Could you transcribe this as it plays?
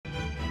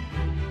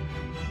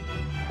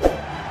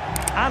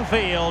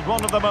Anfield,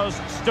 one of the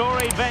most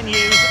storied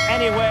venues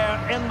anywhere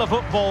in the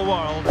football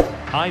world.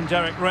 I'm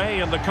Derek Ray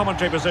in the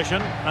commentary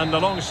position, and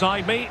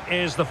alongside me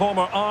is the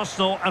former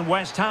Arsenal and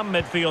West Ham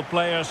midfield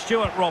player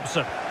Stuart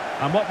Robson.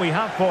 And what we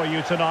have for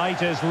you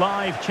tonight is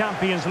live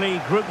Champions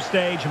League group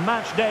stage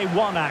match day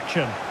 1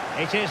 action.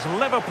 It is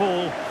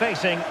Liverpool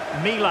facing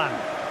Milan.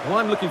 Well,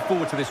 I'm looking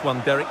forward to this one,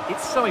 Derek.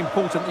 It's so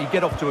important that you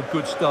get off to a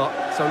good start.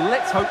 So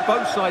let's hope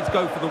both sides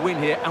go for the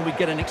win here and we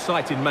get an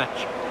exciting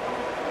match.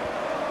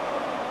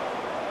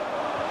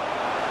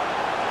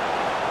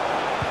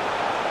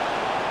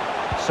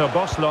 So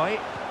Bosloy.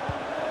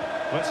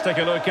 Let's take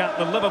a look at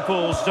the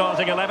Liverpool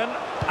starting 11.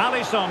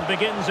 Alisson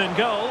begins in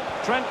goal.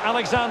 Trent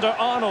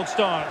Alexander-Arnold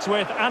starts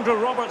with Andrew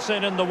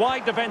Robertson in the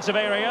wide defensive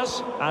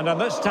areas. And in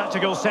this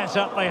tactical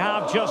setup, they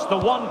have just the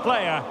one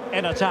player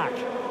in attack.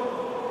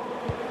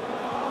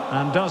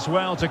 And does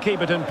well to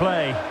keep it in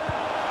play.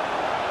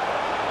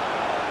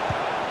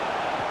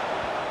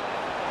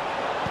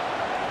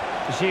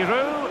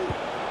 Giroud.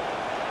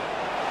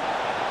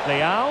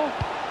 Leao.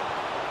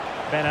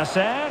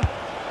 Benacer.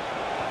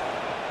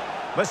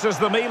 This is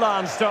the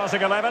Milan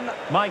starting 11.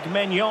 Mike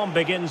Maignan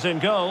begins in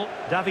goal.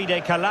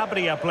 Davide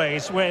Calabria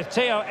plays with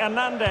Theo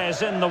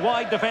Hernandez in the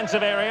wide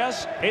defensive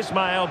areas.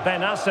 Ismail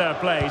Benacer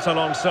plays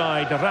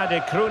alongside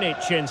Rade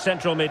Krunic in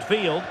central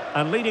midfield.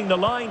 And leading the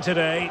line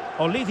today,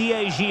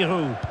 Olivier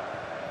Giroud.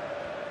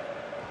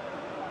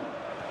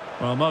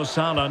 Well, Mo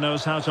Salah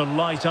knows how to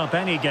light up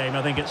any game,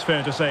 I think it's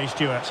fair to say,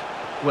 Stuart.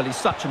 Well, he's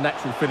such a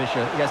natural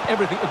finisher. He has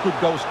everything a good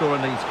goal scorer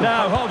needs.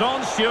 Now, hold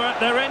on, Stuart.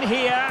 They're in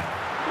here.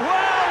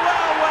 Well,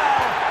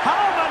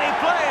 how many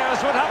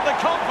players would have the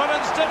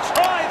confidence to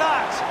try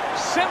that?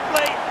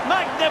 Simply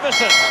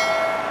magnificent.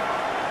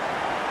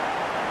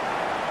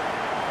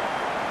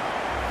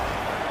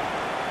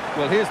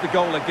 Well, here's the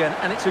goal again,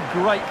 and it's a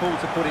great ball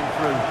to put him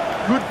through.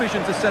 Good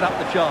vision to set up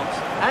the chance.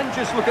 And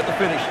just look at the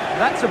finish.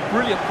 That's a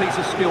brilliant piece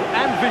of skill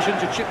and vision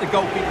to chip the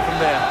goalkeeper from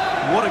there.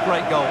 What a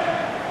great goal.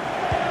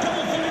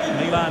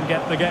 Milan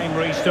get the game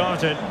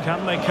restarted.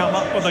 Can they come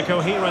up with a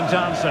coherent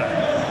answer?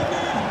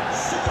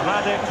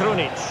 Rade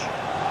Krunic.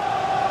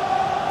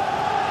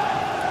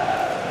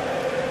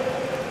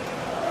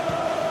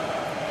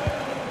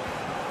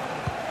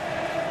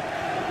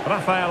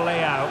 Rafael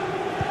Leao.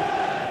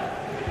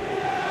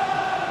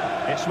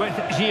 It's with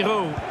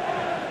Giroud.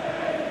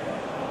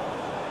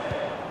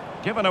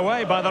 Given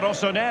away by the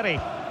Rossoneri.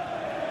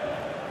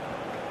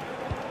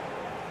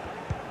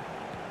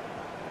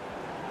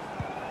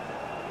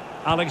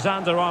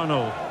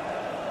 Alexander-Arnold.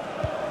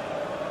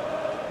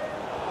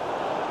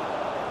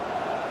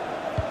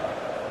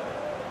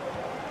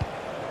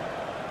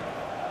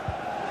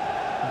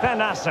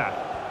 Benacer.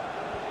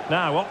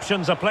 Now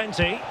options are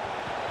plenty.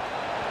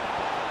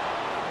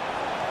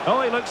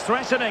 Oh, he looks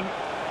threatening.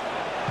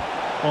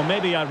 Or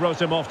maybe I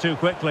wrote him off too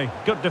quickly.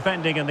 Good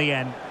defending in the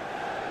end.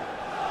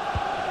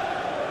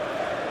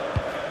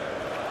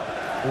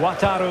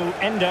 Wataru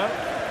Endo.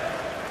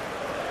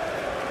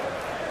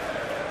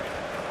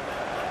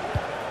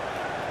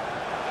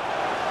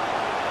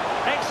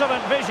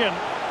 Excellent vision.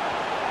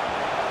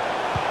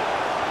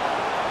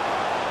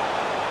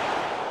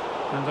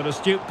 And an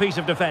astute piece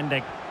of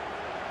defending.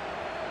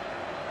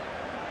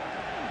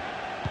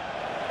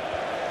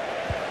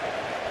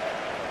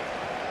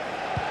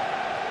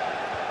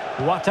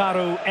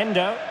 Wataru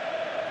Endo.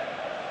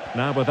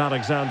 Now with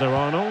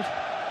Alexander-Arnold.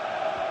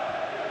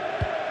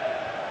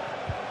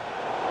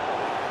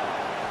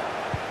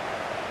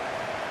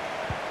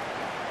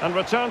 And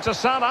return to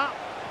Salah.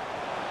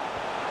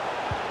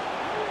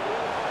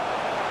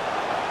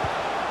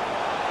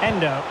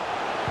 Endo.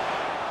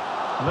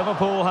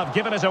 Liverpool have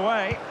given it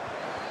away.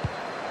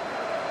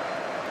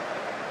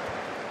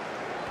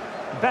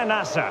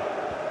 Benacer.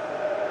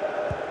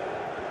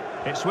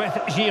 It's with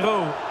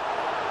Giroud.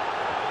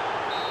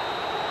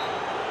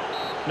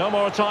 No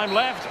more time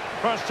left.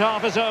 First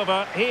half is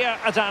over here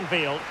at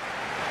Anfield.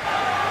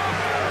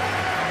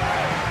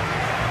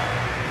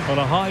 Well,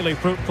 a highly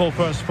fruitful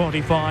first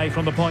 45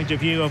 from the point of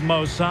view of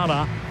Mo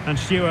Salah. And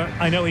Stuart,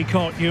 I know he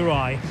caught your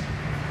eye.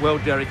 Well,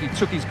 Derek, he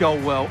took his goal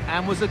well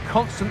and was a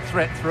constant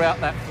threat throughout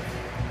that.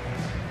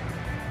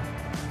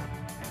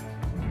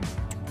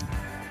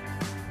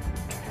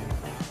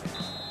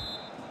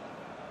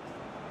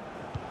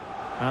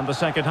 And the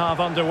second half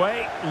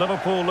underway.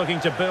 Liverpool looking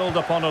to build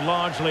upon a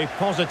largely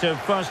positive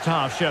first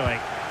half showing.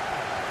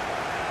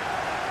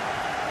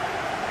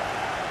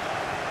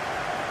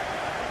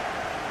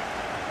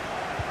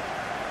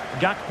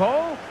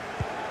 Gakpo.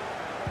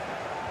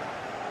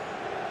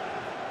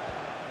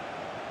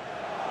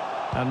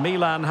 And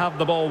Milan have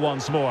the ball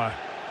once more.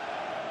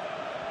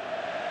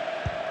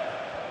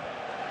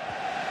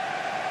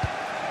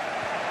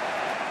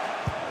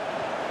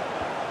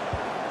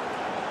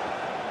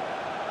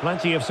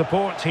 Plenty of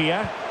support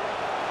here,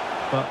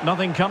 but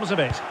nothing comes of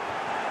it.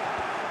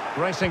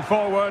 Racing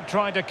forward,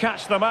 trying to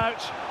catch them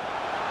out.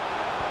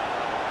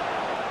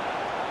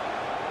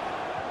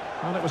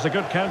 Well, it was a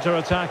good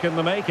counter-attack in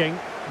the making,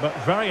 but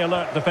very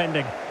alert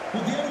defending.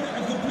 Will the owner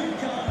of the blue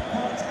car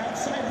parked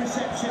outside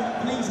reception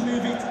please move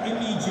of it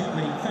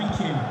immediately. Thank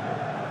you.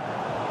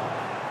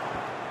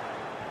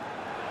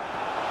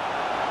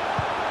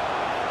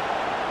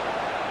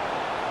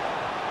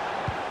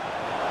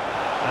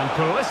 And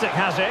Pulisic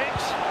has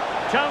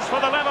it. Chance for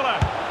the leveller.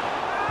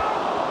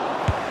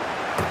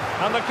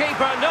 And the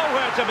keeper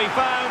nowhere to be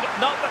found.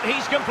 Not that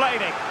he's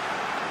complaining.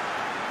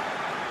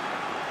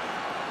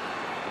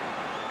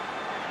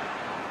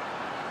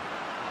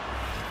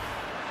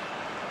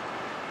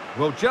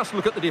 Well, just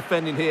look at the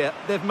defending here.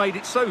 They've made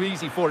it so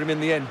easy for him in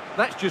the end.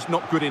 That's just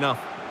not good enough.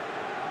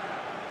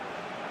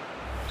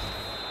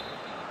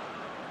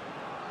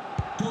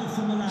 Goal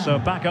for Milan. So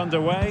back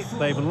underway.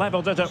 They've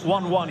levelled it at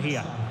 1-1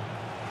 here.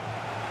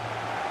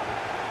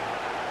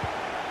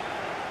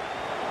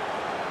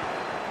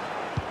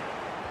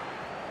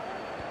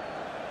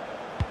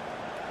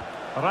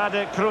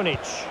 Rade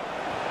Krunic.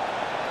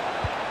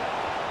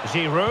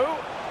 Giroud.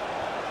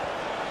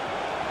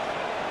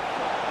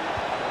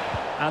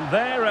 And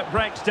there it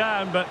breaks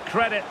down, but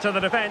credit to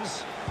the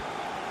defence.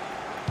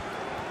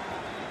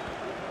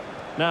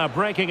 Now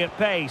breaking at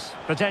pace,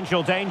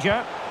 potential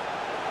danger.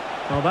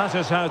 Well, that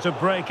is how to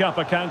break up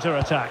a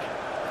counter-attack.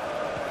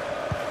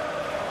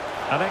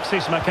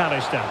 Alexis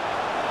McAllister.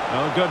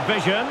 Oh, good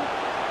vision.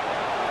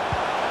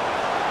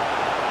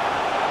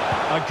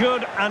 A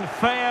good and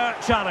fair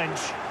challenge.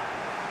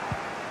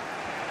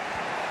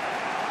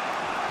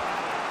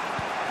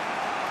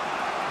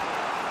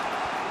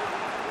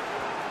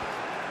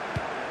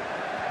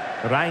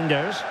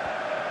 Reinders.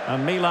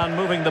 And Milan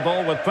moving the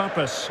ball with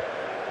purpose.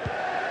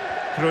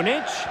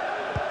 Krunic.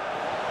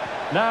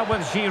 Now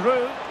with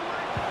Giroud.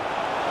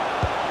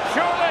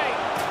 Surely!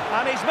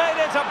 And he's made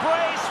it a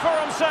brace for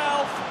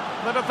himself.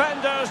 The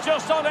defender's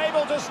just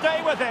unable to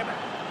stay with him.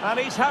 And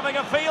he's having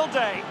a field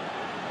day.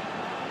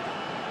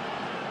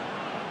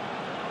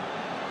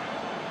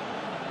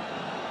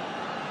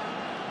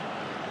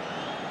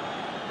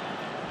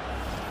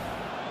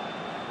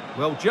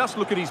 Well, just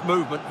look at his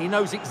movement. He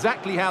knows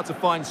exactly how to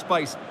find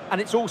space,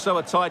 and it's also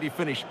a tidy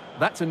finish.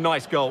 That's a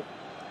nice goal.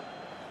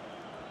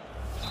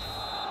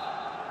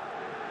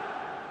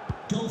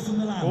 Goal for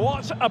Milan.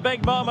 What a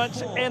big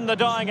moment in the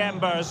dying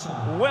embers.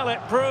 Will it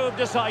prove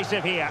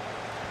decisive here?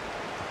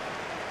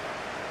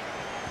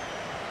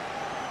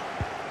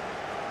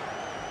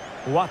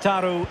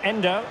 Wataru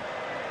Endo.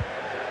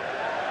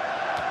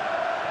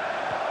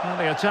 Well,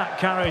 the attack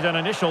carried an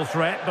initial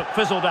threat, but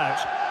fizzled out.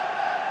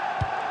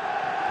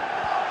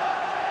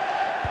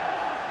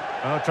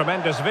 Oh,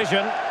 tremendous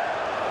vision.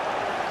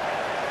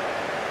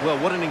 Well,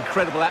 what an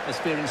incredible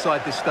atmosphere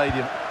inside this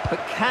stadium. But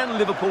can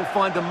Liverpool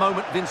find a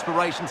moment of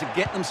inspiration to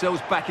get themselves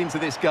back into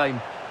this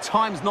game?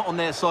 Time's not on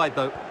their side,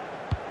 though.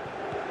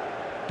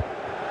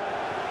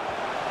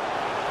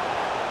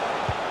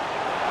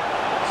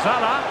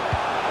 Salah.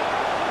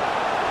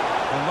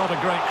 Well, not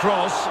a great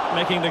cross,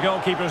 making the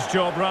goalkeeper's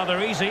job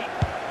rather easy.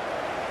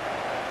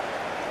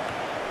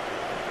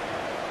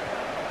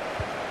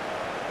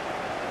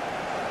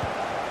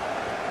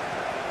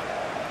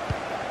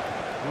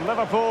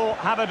 Liverpool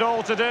have it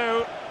all to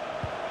do.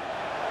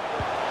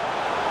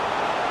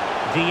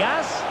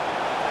 Diaz.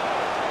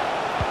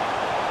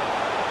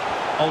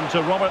 On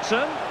to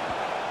Robertson.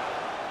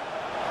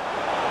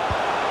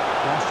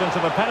 Lost into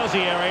the penalty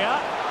area.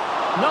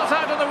 Not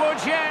out of the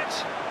woods yet.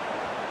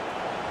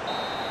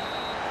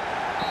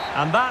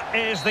 And that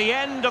is the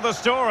end of the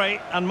story.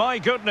 And my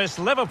goodness,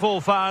 Liverpool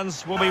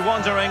fans will be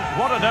wondering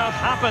what on earth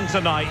happened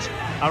tonight.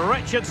 A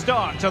wretched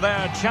start to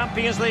their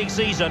Champions League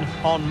season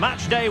on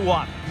match day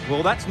 1.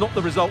 Well, that's not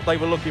the result they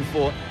were looking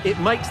for. It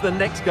makes the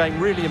next game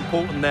really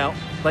important now.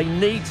 They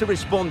need to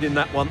respond in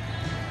that one.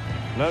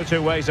 No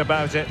two ways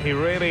about it. He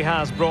really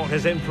has brought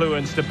his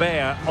influence to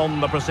bear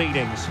on the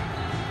proceedings.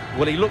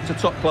 Well, he looked a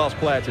top-class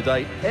player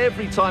today.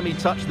 Every time he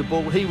touched the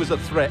ball, he was a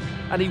threat.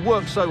 And he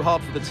worked so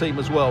hard for the team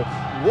as well.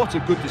 What a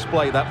good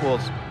display that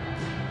was.